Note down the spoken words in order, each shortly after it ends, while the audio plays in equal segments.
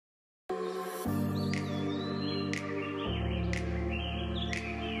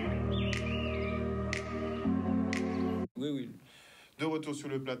Oui, oui. De retour sur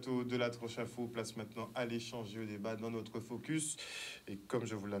le plateau de la tranche info, place maintenant à l'échange et au débat dans notre focus. Et comme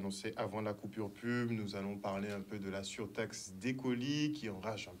je vous l'annonçais avant la coupure pub, nous allons parler un peu de la surtaxe des colis qui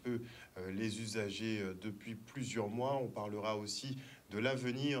enrage un peu les usagers depuis plusieurs mois. On parlera aussi de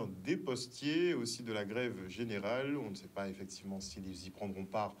l'avenir des postiers, aussi de la grève générale. On ne sait pas effectivement s'ils y prendront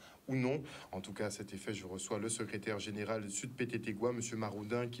part ou non. En tout cas, à cet effet, je reçois le secrétaire général Sud PTT-Gois, M.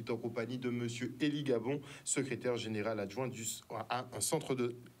 Maroudin, qui est en compagnie de M. Elie Gabon, secrétaire général adjoint à un centre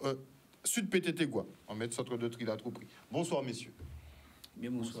de Sud PTT-Gois, en mettre centre de tri à trop prix. Bonsoir, messieurs.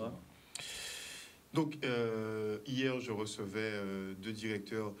 Bien, bonsoir. Donc, hier, je recevais deux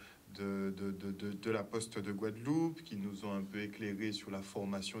directeurs de la Poste de Guadeloupe qui nous ont un peu éclairé sur la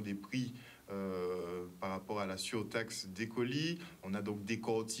formation des prix par rapport à la surtaxe des colis. On a donc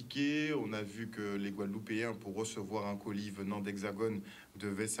décortiqué, on a vu que les Guadeloupéens, pour recevoir un colis venant d'Hexagone,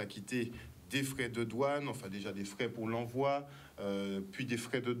 devaient s'acquitter des frais de douane, enfin déjà des frais pour l'envoi, puis des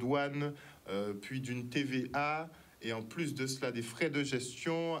frais de douane, puis d'une TVA, et en plus de cela, des frais de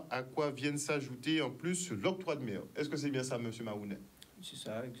gestion, à quoi viennent s'ajouter en plus l'octroi de mer. Est-ce que c'est bien ça, M. Marounet? C'est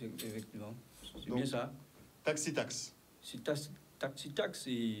ça, effectivement. C'est bien ça. Taxi-taxe. C'est taxi-taxe,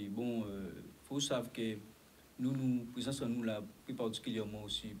 et bon, faut savoir que nous présentons nous là plus particulièrement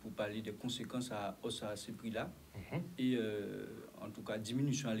aussi pour parler des conséquences à ces prix-là. Et en tout cas,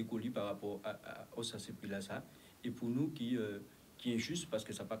 diminution à l'écolie par rapport à ces prix-là, ça. Et pour nous, qui est juste, parce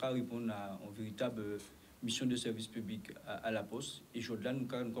que ça ne peut pas répondre à une véritable mission de service public à la Poste. Et aujourd'hui, nous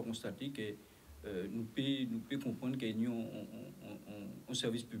avons constaté que nous pouvons comprendre qu'il y a un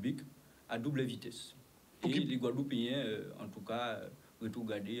service public à double vitesse. Et les Guadeloupéens, en tout cas,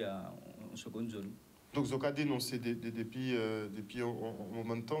 regarder en seconde zone. Donc, vous avez dénoncé depuis un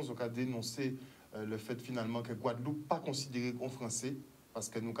moment de temps, vous avez dénoncé le fait finalement que Guadeloupe pas considéré comme français parce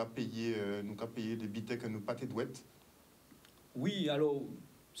que nous avons payé des billets que nous pas de douette. Oui, alors,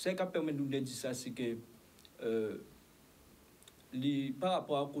 ce qui permet de nous dire ça, c'est que par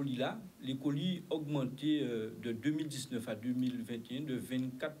rapport à colis là, les colis augmentés de 2019 à 2021 de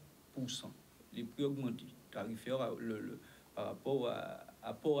 24%. Les prix augmentés, tarifaires par rapport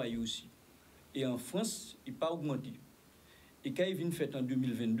à Port Aïe aussi. Et en France, il n'a pas augmenté. Et quand il vient fait en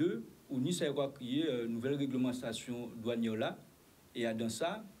 2022, on a créé une nouvelle réglementation douanière là. Et dans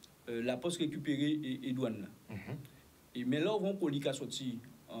ça, la Poste récupérée et douane là. Et mais là, on voit colis qui a sorti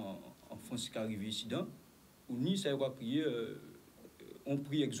en France qui est arrivé ici, on a créé un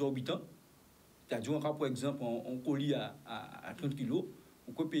prix exorbitant. C'est-à-dire, par exemple, on colis à 30 kg,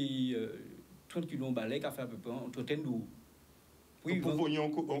 on peut payer 30 kg en balai qui a fait à peu près une trentaine d'euros. Pour voyer en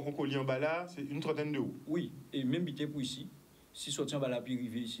colis en bala, c'est une trentaine d'euros. Oui, et même bité pour ici, si sorti en bala puis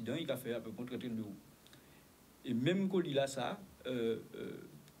arrivé ici, il a fait à peu près une trentaine d'euros. Et même colis là, ça, de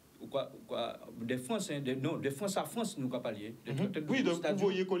France, de France à France, nous avons parlé. Oui, donc vous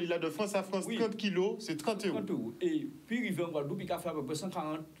voyez colis là de France à France, oui. 30 kilos, c'est 30 euros. 30 euros. Et puis arrivé en Guadeloupe, il a fait à peu près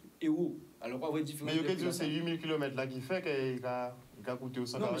 140 euros. Alors, quoi, vous différence? Mais c'est 8000 km là qui fait qu'il a coûté au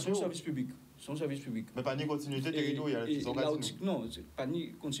 140 euros. Non, mais c'est un service public. C'est un service public. Mais pas ni continuité territoriale. Non, pas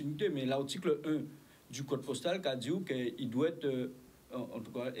ni continuité, mais l'article 1 du code postal qui a dit qu'il doit être, en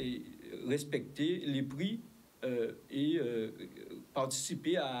tout cas, respecter les prix et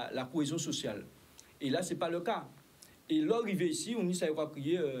participer à la cohésion sociale. Et là, ce n'est pas le cas. Et l'arrivée ici, on y s'est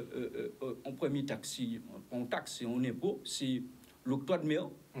créé en premier taxi, en taxe et en impôt, c'est l'octroi de mer.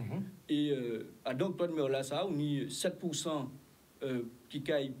 Et à l'octroi de mer, là, ça, on y 7% qui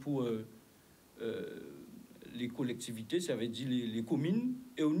caillent pour les collectivités, ça veut dire les communes,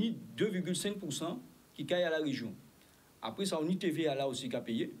 et on y 2,5% qui caillent à la région. Après ça, on y TVA là aussi qu'à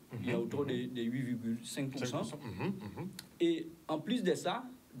payer, il y a autour de 8,5%. Et en plus de ça,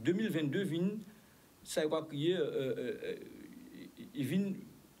 2022 vient, ça va créer, il vient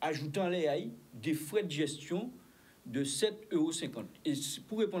ajouter en l'AI des frais de gestion de 7,50 €. Et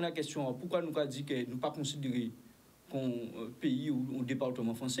pour répondre à la question, pourquoi nous avons dit que nous ne pas considérer qu'on pays ou un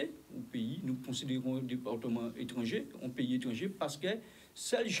département français, ou pays, nous considérons un département étranger, un pays étranger, parce que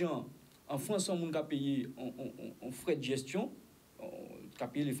seuls gens en France, on a payé en frais de gestion, on a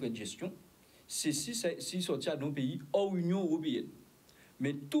payé les frais de gestion, c'est si sorti à nos pays hors Union européenne.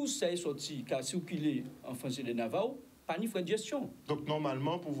 Mais tout ça est sorti, car circulé en France et de Navarre, pas ni frais de gestion. Donc,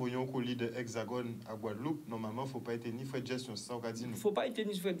 normalement, pour voyer un colis de Hexagone à Guadeloupe, normalement, il ne faut pas être ni frais de gestion, c'est ça qu'on a dit. Il ne faut pas être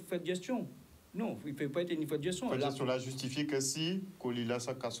ni frais de gestion. Non, il ne faut pas être ni frais de gestion. Frais de gestion là justifie que si le colis là,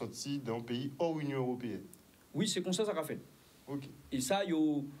 ça a sorti d'un pays hors Union européenne. Oui, c'est comme ça que ça a fait. OK. Et ça,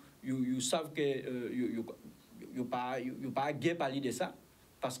 ils savent que ils n'ont pas à guère parler de ça,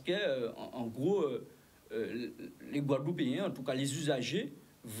 parce que, en gros, les Guadeloupéens, en tout cas les usagers,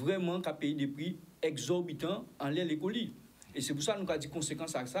 vraiment qu'à payer des prix exorbitant en l'air les colis. Et c'est pour ça que nous avons dit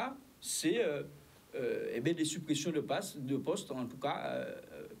conséquence à ça, c'est des suppressions de postes, en tout cas,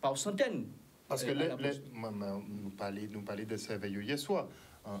 par centaines. Parce que nous parlions de surveillants hier soir,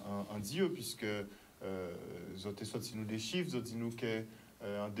 en Dieu, puisque ils ont sorti nous des chiffres, ils ont dit nous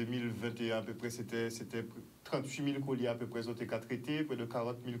qu'en 2021, à peu près, c'était 38 000 colis à peu près, ils ont été traités, près de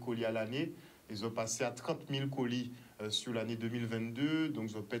 40 000 colis à l'année. Ils ont passé à 30 000 colis sur l'année 2022, donc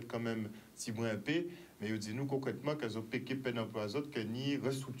ils ont peut-être quand même si moins un peu, mais ils disent nous concrètement qu'ils ont péqué peine d'emploi aux autres, qu'il n'y a ni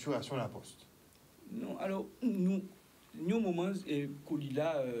restructuration de la poste. Non, alors, nous au moment colis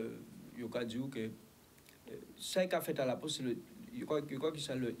là, il y a dit que ça qu'a fait à la poste, je crois que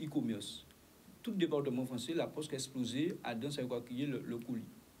c'est le e-commerce. Tout département français, la poste a explosé à dans ça quoi qu'il y ait le colis.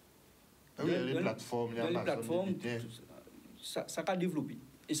 Ah oui, les plateformes, les plateformes, ça a développé.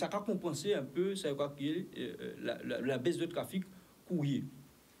 Et ça a compensé un peu ça quoi qu'il y ait la baisse de trafic courrier.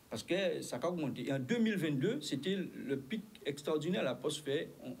 Parce que ça a augmenté. Et en 2022, c'était le pic extraordinaire. La Poste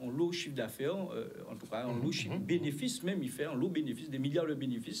fait un lot chiffre d'affaires, en tout cas, un lot chiffre bénéfice, même il fait un lot bénéfice, des milliards de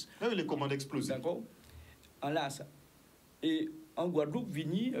bénéfices. Ah oui, les commandes explosent. D'accord. En là, ça. Et en Guadeloupe,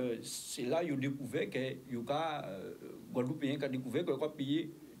 c'est là qu'ils ont découvert que Guadeloupéen qui a découvert qu'il a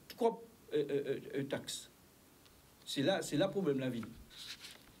payé trop taxes. C'est là le problème de la vie.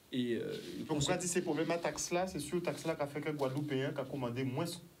 Et pourquoi dit ces problèmes à taxes là, c'est sûr taxe là qui a fait que Guadeloupéen qui a commandé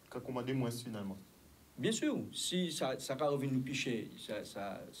moins finalement. Bien sûr, si ça a revenu plus cher,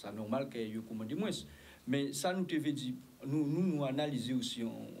 c'est normal qu'il ait commandé moins. Mais ça nous t'avait dit, nous analyser aussi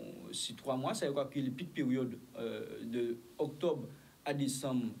si 3 mois, ça veut dire que les pics période de octobre à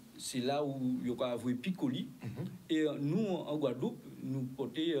décembre, c'est là où il y aura un pic colis. Et nous, en Guadeloupe, nous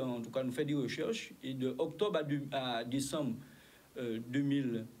porter, en tout cas, nous faisons des recherches. Et de octobre à décembre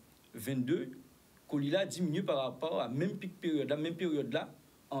 2022, colis là diminue par rapport à la même pic période, la même période là,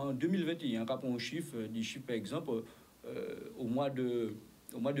 en 2021. Quand on chiffre, des chiffres par exemple, au mois de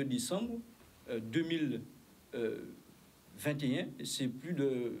décembre 2021, c'est plus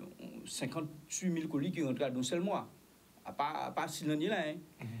de 58 000 colis qui rentrent dans un seul mois. À part si l'année là. Hein.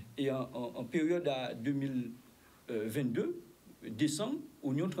 Et en période à 2022, décembre,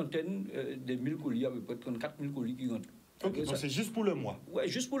 on a une trentaine de 1000 colis, à peu près 34 000 colis qui rentrent. Ok, donc c'est juste pour le mois. Oui,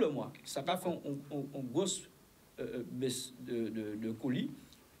 juste pour le mois. Ça a fait une grosse baisse de colis.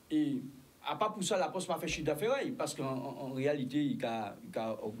 Et à part pour ça, la Poste n'a pas fait chiffre d'affaires, parce qu'en réalité, il a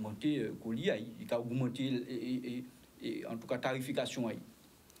augmenté le colis, il a augmenté et en tout cas tarification.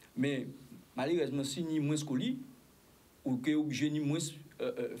 Mais malheureusement, si ni moins colis, ou qu'il y a obligé ni moins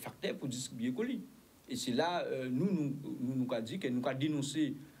facteurs pour distribuer colis. Et c'est là, nous avons dit que nous avons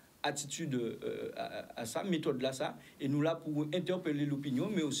dénoncé attitude à ça, méthode là, ça, et nous là pour interpeller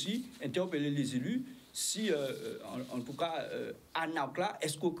l'opinion, mais aussi interpeller les élus, si, en tout cas, là,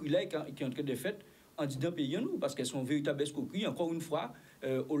 escroquerie là qui est en train de faire en disant payons nous, parce qu'elles sont véritables escroqueries. Encore une fois,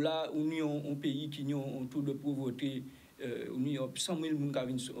 là, on est un pays qui a un taux de pauvreté, on est 100 000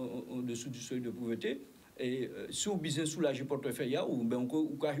 personnes qui sont au-dessous du seuil de pauvreté, et si on besoin soulager portefeuille, on peut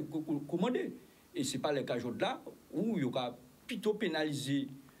commander. Et ce n'est pas le cas là, où il y aura plutôt pénalisé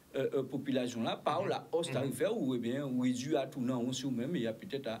population là par la hausse tarifaire ou bien ou réduit à tout non sur même et il y a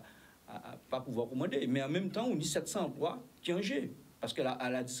peut-être à pas pouvoir commander, mais en même temps on dit 700 emplois qui en jeu parce que à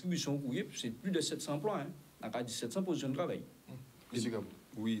la distribution courrier c'est plus de 700 emplois hein, on a 700 positions de travail.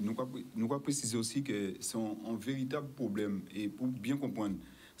 Oui, nous avons préciser aussi que c'est un véritable problème et pour bien comprendre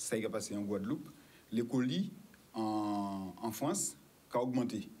ça qui a passé en Guadeloupe, les colis en France ont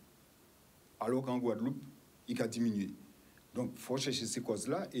augmenté alors qu'en Guadeloupe il a diminué. Donc, il faut chercher ces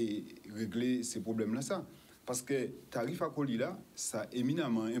causes-là et régler ces problèmes-là. Ça. Parce que le tarif à colis, là, c'est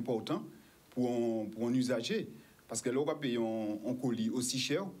éminemment important pour un usager. Parce que là, on va payer un colis aussi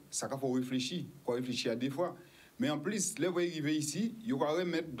cher, ça faut réfléchir. Il faut réfléchir à des fois. Mais en plus, là, vous arriver ici, il y aura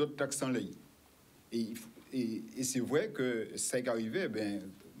remettre d'autres taxes en ligne. Et c'est vrai que ça qui arrivé, ben,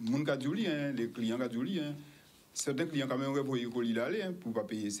 les clients qui hein, certains clients quand même envoyé le colis là hein, pour ne pas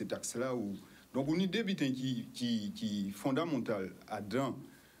payer ces taxes-là. Donc, on a des butins qui fondamental dans le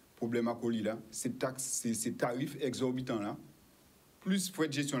problème à colis là, ces taxes, ces tarifs exorbitants là, plus frais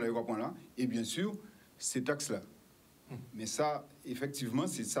de gestion là, et bien sûr, ces taxes là. Mais ça, effectivement,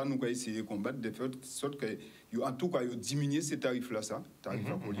 c'est ça nous allons essayer de combattre, de faire sorte que, en tout cas, diminuer ces tarifs là, ça, tarifs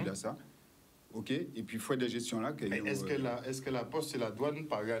à colis là, ça. OK? Et puis, frais de gestion là. Mais est-ce que la Poste et la douane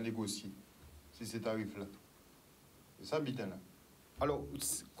parlent à négocier ces tarifs là? C'est ça, bitin là. Alors,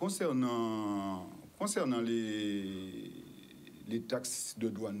 concernant les taxes de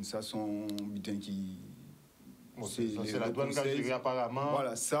douane, ça sont butins qui... Bon, c'est la douane qui a géré apparemment.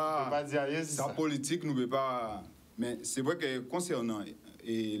 Voilà, ça, pas dire rien, ça. Politique, nous ne peut pas... Mais c'est vrai que concernant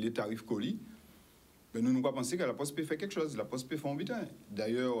les tarifs colis, Ben, nous pensons que la Poste peut faire quelque chose. La Poste peut faire un butin.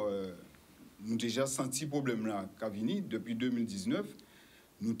 D'ailleurs, nous avons déjà senti ce problème-là qu'à Vini depuis 2019.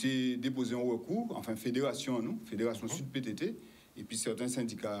 Nous avons déposé un recours, enfin, fédération Sud PTT, et puis certains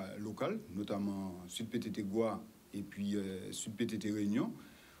syndicats locaux, notamment Sud PTT Goa et puis Sud PTT Réunion,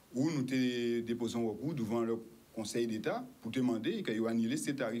 où nous avons déposé un recours devant le Conseil d'État pour demander qu'ils annulent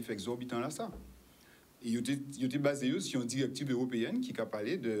ces tarifs exorbitants là. Et ils étaient basés sur une directive européenne qui a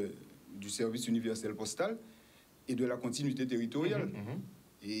parlé du service universel postal et de la continuité territoriale.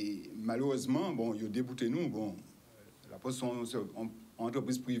 Et malheureusement, bon, ils ont débouté nous. Bon, la Poste sont en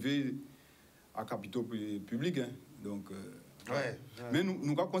entreprise privée à capitaux publics. Hein. Donc, mais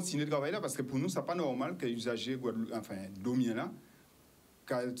nous allons continuer de travailler là parce que pour nous, ce n'est pas normal qu'un usager domien là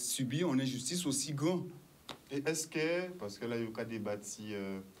qui subit une injustice aussi grande. Et est-ce que, parce que là, il y a des bâtis,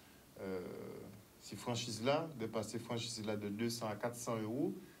 ces franchises-là, de passer franchise-là de 200 à 400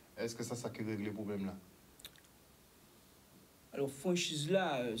 €, est-ce que ça crée les problèmes là? Alors,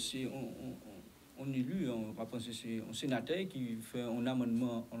 franchise-là, on élu, on va penser c'est un sénateur qui fait un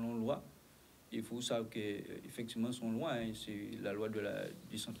amendement en loi. Il faut savoir qu'effectivement, son loi, hein, c'est la loi de la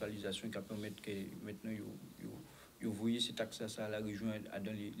décentralisation qui permet que maintenant, vous voyez ces taxes à la région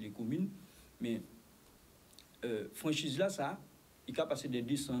dans les communes. Mais franchise-là, ça, il peut passer de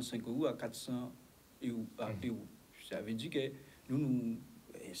 205 € à 400 €. Ça veut dire que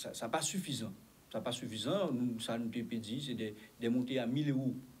ça n'est pas suffisant. Ça n'est pas suffisant. Ça nous dit, c'est des montées à 1000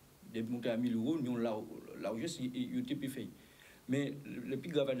 €. Des montées à 1000 €, nous, là où il peut faire. Mais le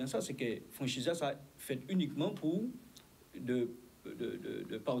plus grave dans ça, c'est que franchise, ça fait uniquement pour de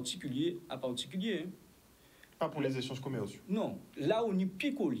particulier à particulier. Hein. Pas pour les échanges commerciaux. Non. Là où on est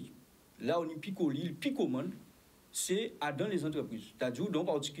picoli, le picommande, c'est dans les entreprises. C'est-à-dire, dans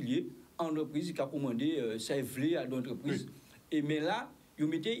particulier, entreprise qui a commandé ça volé à l'entreprise. Oui. Et mais là, ils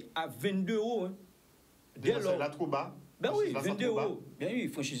mettaient à 22 €. Hein. Déjà, c'est là trop bas. Ben oui, 22 €. Ben oui,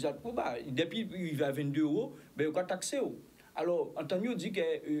 franchise là trop bas. Depuis il va à 22 €, ben il va taxer. Alors, en tant que dit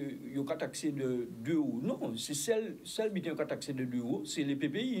qu'il va taxer de 2 €. Non, c'est celle qui va taxer de 2 €, c'est les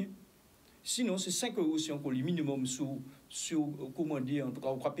PPI. Hein. Sinon, c'est 5 € si on colle le minimum sur commandé, en tout cas,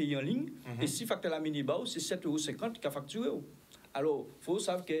 on va payer en ligne. Et si facture la mini-bas, c'est 7,50 € qui a facturé. Alors, il faut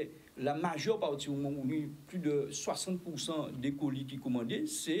savoir que la majeure partie, plus de 60% des colis qui commandés,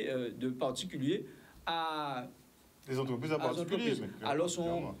 c'est de particuliers à des entreprises à particuliers. Alors,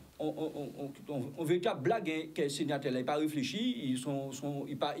 on véritable blague hein, que les sénateurs n'ont pas réfléchi,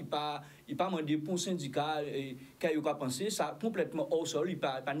 ils pas demandé pour syndicat et qu'ils ont pensé, ça complètement hors sol, il n'y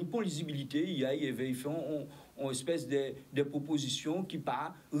a pas ni pour lisibilité, ils font une espèce de propositions qui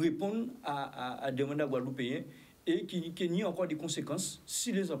pas répondent à des mandats guadeloupéens et qui n'y encore des conséquences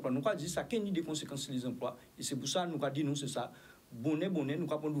si les emplois. Nous avons dit ça, qu'il n'y a des conséquences si les emplois. Et c'est pour ça que nous avons dit non, c'est ça. Bonnet, nous avons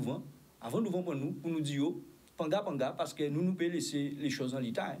prendre le vent. Avant de vent pour nous dire, panga, parce que nous pouvons laisser les choses en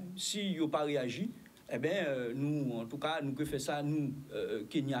l'état. Hein. Si ils n'ont pas réagi, eh bien, nous, en tout cas, nous pouvons faire ça, nous,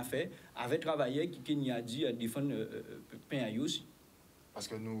 Kenya a fait, avec travailleurs qui Kenya a dit défendre pain aussi. Parce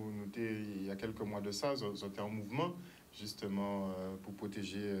que il y a quelques mois de ça, ils étaient en mouvement, justement, pour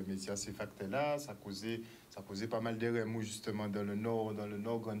protéger ces facteurs-là. Ça causait pas mal d'erreurs, justement, dans le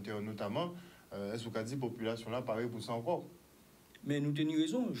nord Grand Terre notamment. Est-ce que la population-là, pareil pour ça encore? Mais nous tenons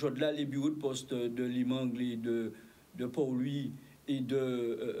raison. Là, les bureaux de poste de Limangle, de Port-Louis et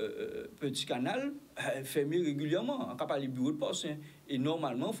de Petit Canal fermés régulièrement. On ne peut pas parler de bureaux de poste. Hein. Et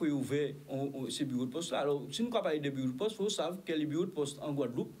normalement, il faut ouvrir ces bureaux de poste-là. Alors, si nous parlons des bureaux de poste, il faut savoir que les bureaux de poste en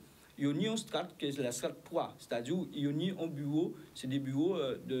Guadeloupe, il y a une strate qui est la strate 3. C'est-à-dire il y a un bureau, c'est des bureaux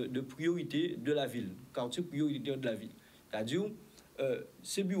de priorité de la ville, quartier prioritaire de la ville. C'est-à-dire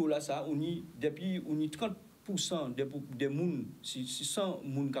ces bureaux-là, depuis 30% des gens, si 100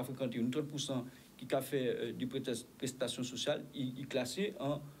 gens qui ont fréquenté, 30% qui ont fait des prestations sociales, ils sont classés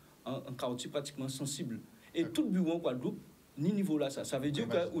en quartier pratiquement sensible. Et tout bureau en Guadeloupe, ni niveau là, ça veut dire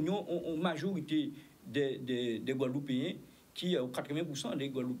qu'il y a une majorité des Guadeloupéens, 80% des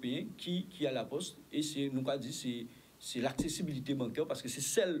Guadeloupéens qui a la poste, et nous avons dit c'est l'accessibilité bancaire, parce que c'est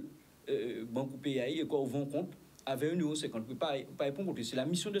celle banque PAI et qu'on vend compte avec 1,50 €. Pas répondre, c'est la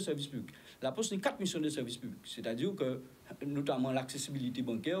mission de service public. La Poste a 4 missions de service public, c'est-à-dire que notamment l'accessibilité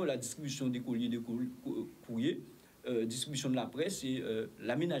bancaire, la distribution des courriers, distribution de la presse et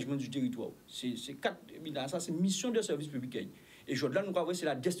l'aménagement du territoire. C'est 4, ça c'est mission de service public. Et aujourd'hui, nous avons c'est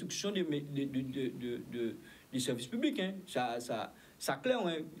la destruction des services publics. Hein. Ça clair,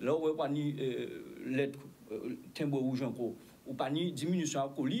 hein. Là où on a ni lettre timbre rouge encore, ou pas ni diminution à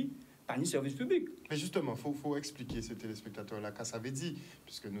colis. pas ni service public. Mais justement, faut expliquer ces téléspectateurs-là qu'à ça veut dire,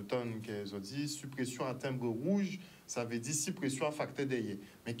 puisque nous tenons qu'ils ont dit suppression à timbre rouge, ça veut dire suppression à facteur derrière.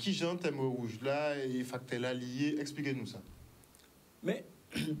 Mais qui j'ai un timbre rouge là et facteur là lié, expliquez-nous ça. Mais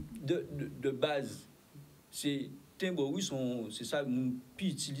de base, ces timbres rouges, c'est ça que nous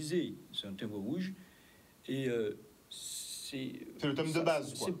pouvons utiliser, c'est un timbre rouge. Et c'est le thème de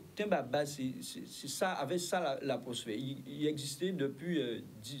base, quoi. C'est le thème à base, c'est ça, avec ça la poste fait. Il existait depuis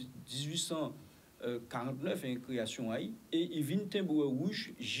 1849, une création et il vient timbre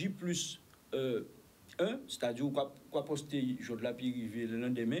rouge J plus 1, c'est-à-dire quoi poster jour de la puis le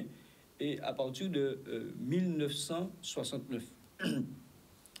lendemain, et à partir de 1969.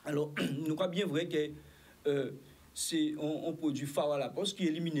 Alors, nous croyons bien vrai que c'est un produit phare à la poste qui est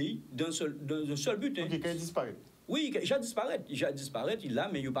éliminé dans un seul but. Hein. Okay, il disparaît. Oui, il a disparu, il l'a,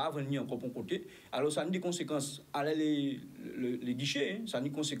 mais il n'y a pas venir encore pour côté. Alors, ça a des conséquences à les guichets, hein, ça a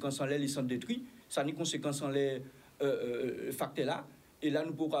des conséquences en les centres de tri, ça a des conséquences en les facteurs là. Et là,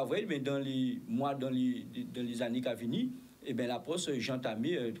 nous pouvons avoir, mais dans les mois, dans les années à venir, eh bien, la poste, j'ai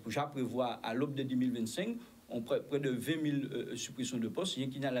prévoit à l'aube de 2025, près de 20 000 suppressions de postes, il y a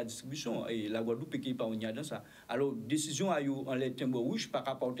qui n'a la distribution. Et la Guadeloupe qui n'est pas dans ça. Alors, décision en les timbres rouges par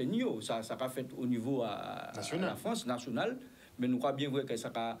rapport à ça a fait au niveau à la France nationale, mais nous croyons bien vrai que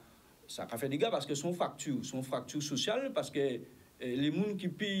ça a fait des dégâts parce que son fracture sociale, parce que les gens qui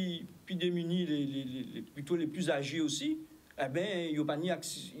plus démunis, plutôt les plus âgés aussi, eh bien, ils n'ont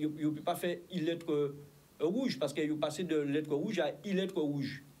pas fait lettre rouge parce qu'ils ont passé de lettre rouge à lettre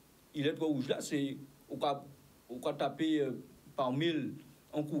rouge. Lettre rouge là, c'est on va taper par mail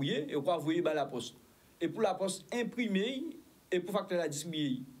en courrier et on va envoyer à la poste. Et pour la poste imprimer et pour facteur la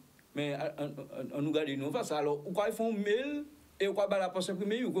distribuer. Mais on nous garde nous face ça. Alors, on va faire un mail et on va la poste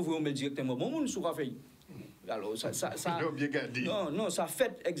imprimer ou qu'on va un mail directement. Bon, on nous fait. Alors, ça bien gardé. Non, ça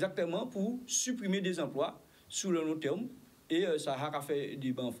fait exactement pour supprimer des emplois sur le long terme. Et ça a fait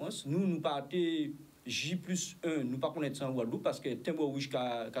des bancs en France. Nous partons J plus 1, nous ne pas connaître ça en Guadeloupe parce que timbre rouge qui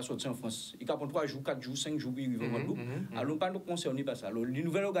a sorti en France. Il y a 3 jours, 4 jours, 5 jours, il va en Guadeloupe. Alors, nous ne pas concernés par ça. Alors, les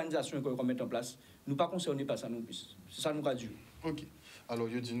nouvelles organisations qu'on met en place, nous ne pas concernés par ça non plus. C'est ça nous a dit. OK. Alors,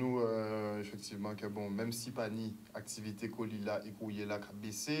 il dit nous effectivement que bon, même si pas ni activité colila et courrier là a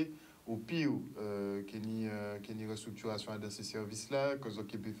baissé, au pire, qu'il y a une restructuration dans ces services-là, que vous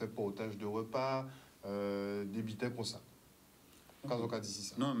avez fait portage de repas, débiter comme ça. Quand vous avez dit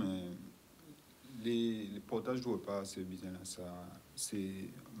ça. Non, mais les portages de repas, c'est bien ça, c'est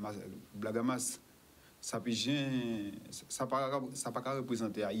blague à masse. Ça ne pas qu'à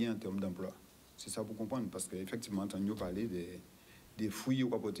représenter rien en termes d'emploi. C'est ça pour comprendre, parce qu'effectivement, quand nous parlons des fouilles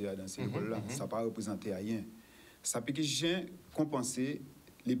au apporter dans ces écoles-là, ça ne pas représenter rien. Ça peut compenser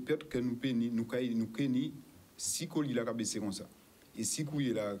les pertes que nous craignons si colis la baissé comme ça et si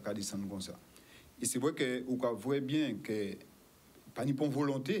colis la descend comme ça. Et c'est vrai que vous voyez bien que pas ni pour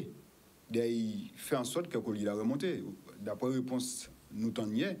volonté de faire en sorte que colis la remonté. D'après la réponse nous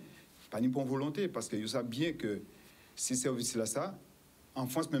tenions, pas ni pour volonté parce que vous savez bien que ces services-là, ça, en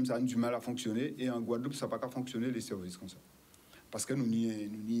France même ça a du mal à fonctionner et en Guadeloupe ça n'a pas qu'à fonctionner les services comme ça. Parce que nous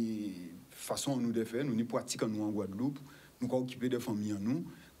façon nous de faire, nous ni pratiquons nous en Guadeloupe, nous avons occupé des familles en nous.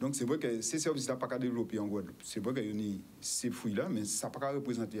 Donc c'est vrai que ces services-là pas qu'à développer en Guadeloupe. C'est vrai qu'il y a ces fouilles-là, mais ça n'a pas qu'à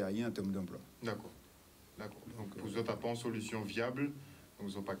représenter rien en termes d'emploi. D'accord. Donc vous n'avez pas une solution viable, donc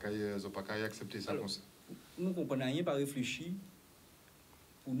vous n'avez pas qu'à accepter ça comme ça. Nous ne comprenons rien par réfléchir.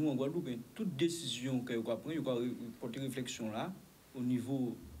 Pour nous en Guadeloupe, toute décision que vous prenez, vous avez porter réflexion là, au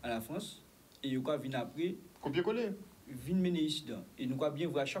niveau à la France, et vous avez après. Copier-coller. Vin mener incident. Et nous avons bien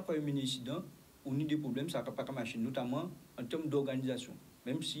vu à chaque fois mener incident, on a des problèmes, ça n'a pas qu'à marcher, notamment en termes d'organisation.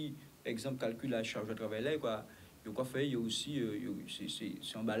 Même si, par exemple, calcul la charge de travail là, il y a aussi,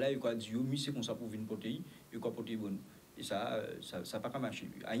 c'est en bas là, il y a dit, c'est comme ça pour venir porter, il y a porter bon. Et ça n'a pas qu'à marcher.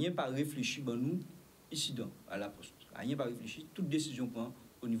 Rien pas réfléchi, ben nous, incident à la poste. Rien pas réfléchi, toute décision prend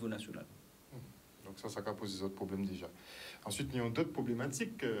au niveau national. Donc ça a posé d'autres problèmes déjà. Ensuite, il y a d'autres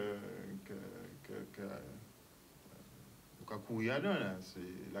problématiques que c'est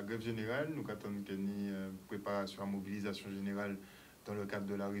la grève générale. Nous attendons une préparation à mobilisation générale dans le cadre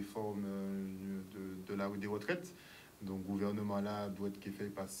de la réforme de la des retraites. Donc le gouvernement là doit être fait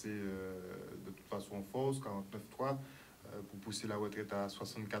passer de toute façon en force, 49.3, pour pousser la retraite à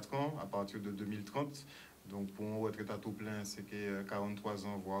 64 ans à partir de 2030. Donc pour une retraite à taux plein, c'est que 43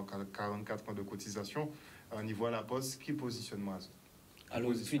 ans, voire 44 ans de cotisation. Au niveau à la poste, qui positionnement à ça?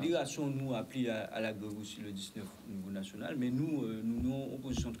 Alors, la fédération nous appelé à la grève aussi le 19 au niveau national, mais nous avons une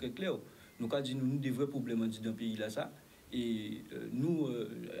position très claire. Nous avons dit nous des vrais problèmes dans le pays là ça. Et nous,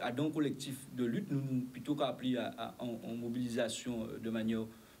 à un collectif de lutte, nous plutôt qu'à appeler en mobilisation de manière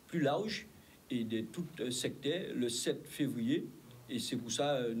plus large et de tout secteur le 7 février. Et c'est pour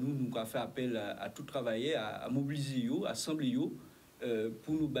ça nous avons fait appel à tout travailler, à mobiliser, à assembler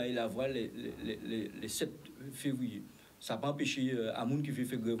pour nous bailler la voie les 7 février. Ça n'a pas empêché à monde qui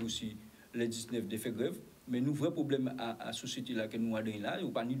fait grève aussi le 19 de faire grève. Mais nous, vrai problème à la société là, que nous avons là, il n'y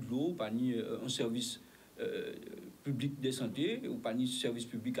a pas ni de l'eau, pas ni un service public de santé, ou pas ni service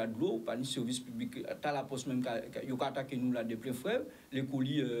public à de l'eau, pas ni service public à la poste même, qui a attaqué nous là de plein frère, les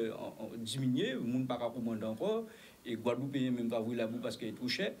colis ont diminué, le monde n'a pas commander encore, et Guadeloupe même pas voulu la boue parce qu'elle est trop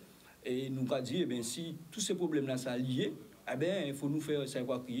chère. Et nous avons dit, eh bien, si tous ces problèmes-là sont liés, eh bien, il faut nous faire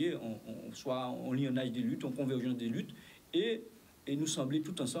savoir crier, soit en lionnage des luttes, en convergence des luttes, et nous sembler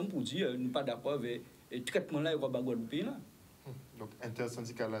tout ensemble pour dire, nous ne sommes pas d'accord avec le traitement là, il va pas Guadeloupe là. Donc,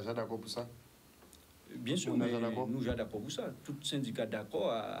 intersyndical, là, j'ai d'accord pour ça? Bien sûr, nous sommes d'accord pour ça. Tout syndicat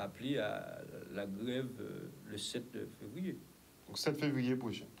d'accord a appelé à la grève le 7 février. Donc 7 février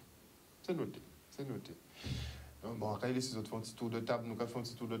prochain. C'est noté. C'est noté. Bon, après, les autres font un petit tour de table. Nous avons fait un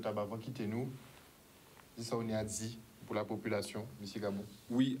petit tour de table avant de quitter nous. Ça, on est à dit pour la population, M. Gabon.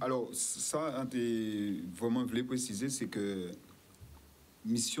 Oui, alors, ça, vraiment voulais préciser, c'est que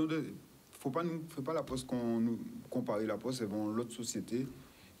mission de. Faut pas la poste qu'on nous compare la poste avec l'autre société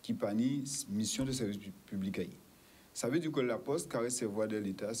qui panie mission de service public. Ça veut dire que la poste carré ses voies de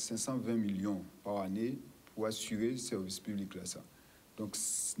l'État 520 millions par année pour assurer le service public là ça. Donc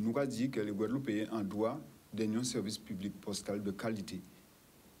nous avons dit que les Guadeloupéens en droit d'un service public postal de qualité.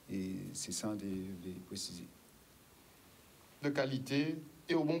 Et c'est ça de préciser. De qualité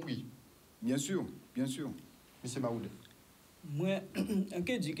et au bon prix. Bien sûr, bien sûr. M. Maroudin. Moi,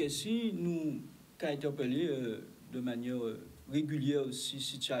 je dis que si nous avons interpellé de manière régulière aussi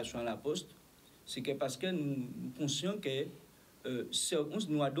situation à la poste, c'est que parce que nous sommes conscients que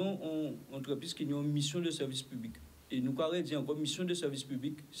nous avons une entreprise qui a une mission de service public. Et nous avons dit encore, mission de service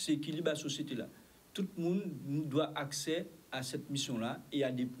public, c'est équilibre la société là. Tout le monde doit accès à cette mission-là et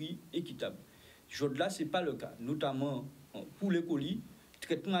à des prix équitables. Aujourd'hui, ce n'est pas le cas, notamment pour les colis,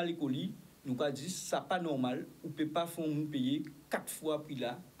 traitement à les colis. Nous avons dit que ce n'est pas normal, on ne peut pas faire nous payer 4 fois le prix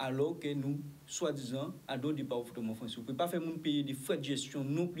là, alors que nous, soi-disant, à d'autres départements français. On ne peut pas faire nous payer des frais de gestion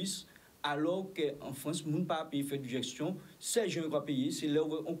non plus, alors qu'en France, nous ne pouvons pas payer frais de gestion. C'est gens qui vont payer, c'est là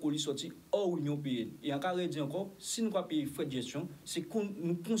où on colis sorti hors Union européenne. Et encore, dit encore, si nous ne pouvons pas payer frais de gestion, c'est qu'on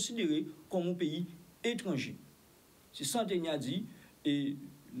nous considérer comme un pays étranger. C'est ça que nous avons dit, et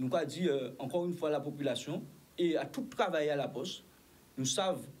nous avons dit encore une fois à la population, et à tout travail à la poste. Nous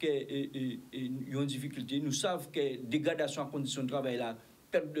savons qu'il y a une difficulté, nous savons que dégradation en conditions de travail, la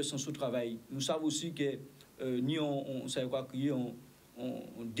perte de sens au travail, nous savons aussi que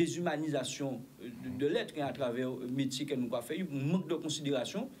on déshumanisation de l'être à travers le métier que nous avons fait, un manque de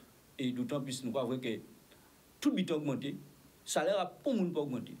considération, et d'autant plus nous avons que tout le bit a augmenté, le salaire n'a pas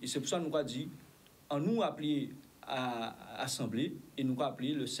augmenté. Et c'est pour ça que nous avons dit, on nous a appelé à l'Assemblée, et nous avons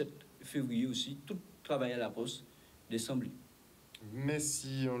appelé le 7 février aussi, tout travail à la poste d'Assemblée.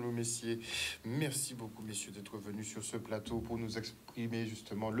 Merci, Anlo Messier. Merci beaucoup, messieurs, d'être venus sur ce plateau pour nous exprimer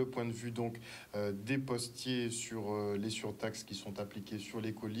justement le point de vue donc des postiers sur les surtaxes qui sont appliquées sur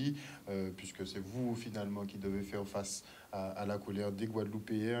les colis, puisque c'est vous finalement qui devez faire face à la colère des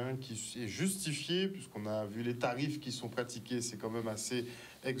Guadeloupéens, qui est justifiée, puisqu'on a vu les tarifs qui sont pratiqués, c'est quand même assez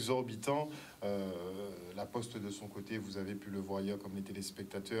exorbitant. La Poste de son côté, vous avez pu le voir hier comme les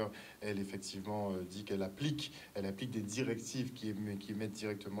téléspectateurs, elle effectivement dit qu'elle applique des directives qui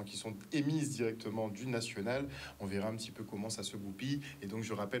sont émises directement du national. On verra un petit peu comment ça se goupille. Et donc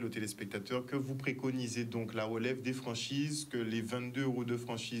je rappelle aux téléspectateurs que vous préconisez donc la relève des franchises, que les 22 € de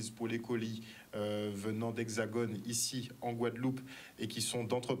franchise pour les colis venant d'Hexagone ici en Guadeloupe et qui sont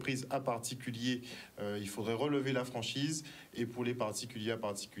d'entreprise à particulier, il faudrait relever la franchise. Et pour les particuliers à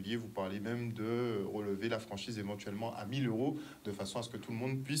particulier, vous parlez même de relever la franchise éventuellement à 1 000 € de façon à ce que tout le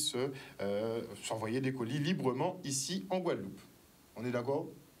monde puisse s'envoyer des colis librement ici en Guadeloupe. On est d'accord?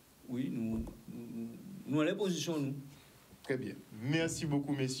 Oui, nous avons la position, nous. Très bien. Merci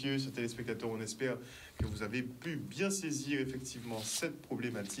beaucoup, messieurs, chers téléspectateurs. On espère que vous avez pu bien saisir effectivement cette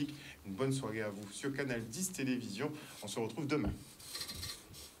problématique. Une bonne soirée à vous sur Canal 10 Télévision. On se retrouve demain.